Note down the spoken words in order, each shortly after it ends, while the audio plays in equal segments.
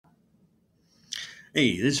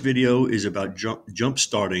Hey, this video is about jump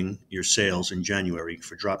starting your sales in January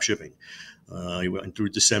for drop shipping. You went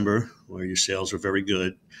through December where your sales were very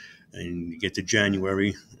good, and you get to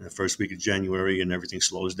January, the first week of January, and everything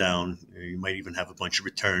slows down. You might even have a bunch of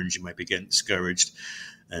returns. You might be getting discouraged,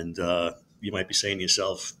 and you might be saying to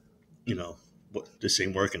yourself, what, this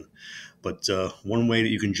ain't working. But one way that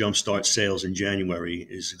you can jumpstart sales in January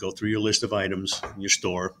is to go through your list of items in your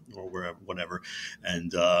store or wherever, whatever,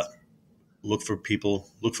 and look for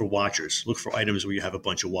watchers, look for items where you have a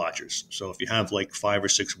bunch of watchers. So if you have like 5 or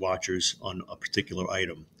 6 watchers on a particular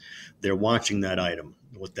item, they're watching that item.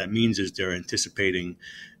 What that means is they're anticipating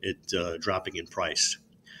it dropping in price.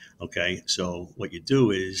 Okay, so what you do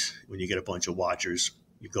is when you get a bunch of watchers,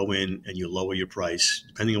 you go in and you lower your price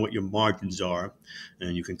depending on what your margins are,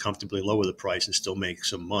 and you can comfortably lower the price and still make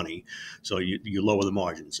some money. So you lower the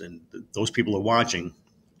margins, and those people are watching,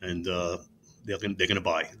 and they're going to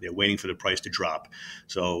buy. They're waiting for the price to drop.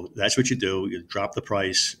 So that's what you do. You drop the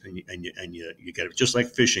price, and you get it. Just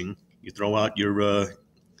like fishing, you throw out your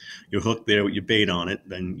hook there with your bait on it.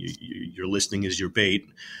 Then your listing is your bait,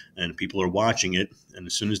 and people are watching it. And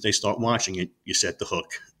as soon as they start watching it, you set the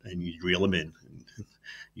hook and you reel them in.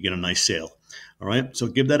 You get a nice sale. All right. So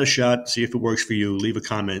give that a shot. See if it works for you. Leave a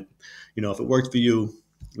comment. If it worked for you,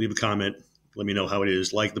 leave a comment. Let me know how it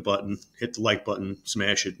is. Like the button, hit the like button,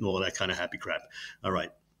 smash it, and all of that kind of happy crap. All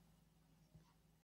right.